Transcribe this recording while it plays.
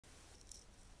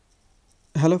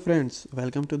Hello friends,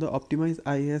 welcome to the Optimize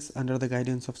IAS under the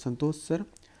guidance of Santosh sir.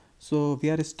 So we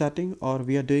are starting or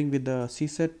we are doing with the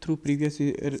CSET through previous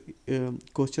year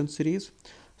question series.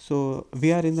 So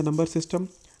we are in the number system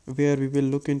where we will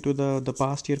look into the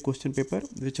past year question paper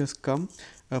which has come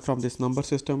from this number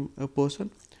system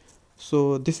portion.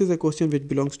 So this is a question which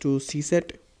belongs to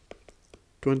CSET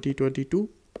 2022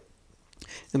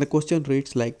 and the question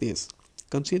reads like this.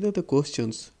 Consider the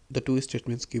questions, the two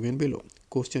statements given below.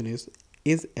 Question is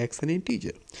x an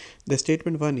integer? The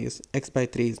statement 1 is x by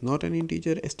 3 is not an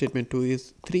integer. Statement 2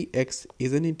 is 3x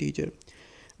is an integer.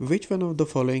 Which one of the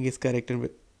following is correct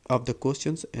of the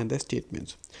questions and the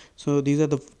statements? So these are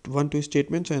the 1-2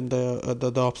 statements, and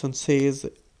the option says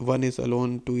 1 is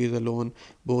alone, 2 is alone,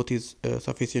 both is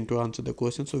sufficient to answer the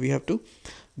question. So we have to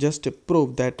just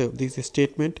prove that this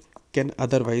statement can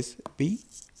otherwise be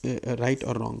right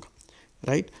or wrong,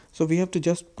 right? So we have to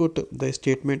just put the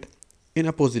statement in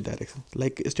opposite direction.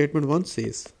 Like statement 1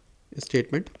 says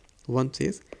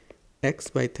x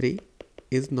by 3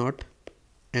 is not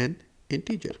an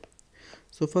integer.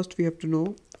 So first we have to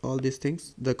know all these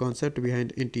things, the concept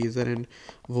behind integer and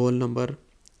whole number.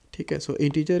 Okay, so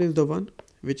integer is the one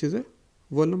which is a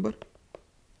whole number.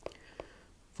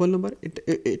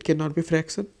 It cannot be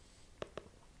fraction,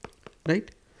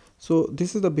 right? So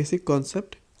this is the basic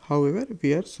concept. However,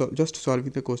 we are just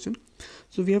solving the question.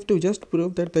 So we have to just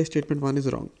prove that the statement 1 is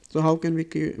wrong. So how can we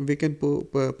can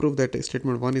prove that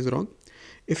statement 1 is wrong?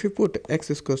 If you put x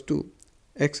is equals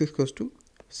to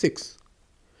 6.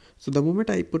 So the moment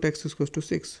I put x is equals to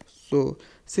 6, so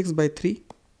 6 by 3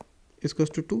 is equals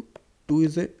to 2. 2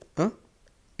 is a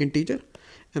integer,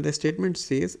 and the statement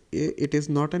says it is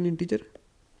not an integer.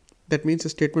 That means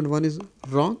statement 1 is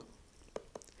wrong.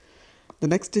 The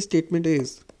next statement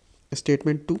is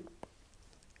statement 2,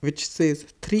 which says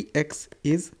 3x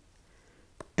is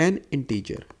an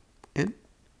integer.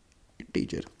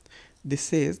 This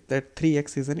says that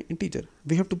 3x is an integer.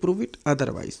 We have to prove it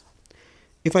otherwise.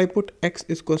 If I put x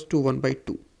is equals to 1 by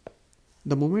 2,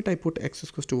 the moment I put x is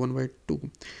equals to 1 by 2,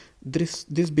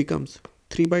 this becomes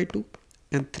 3 by 2,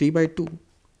 and 3 by 2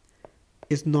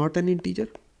 is not an integer.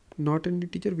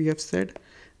 We have said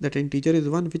that integer is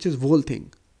one which is whole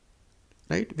thing,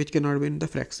 right, which cannot be in the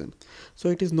fraction. So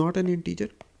it is not an integer.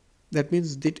 That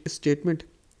means this statement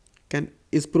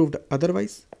is proved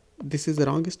otherwise. This is a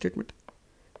wrong statement.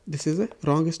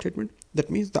 That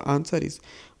means the answer is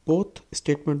both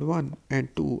statement 1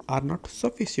 and 2 are not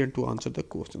sufficient to answer the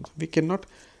questions. We cannot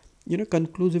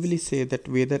conclusively say that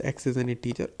whether x is an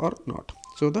integer or not.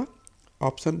 So the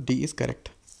option D is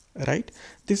correct, right?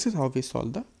 This is how we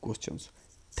solve the questions.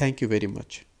 Thank you very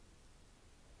much.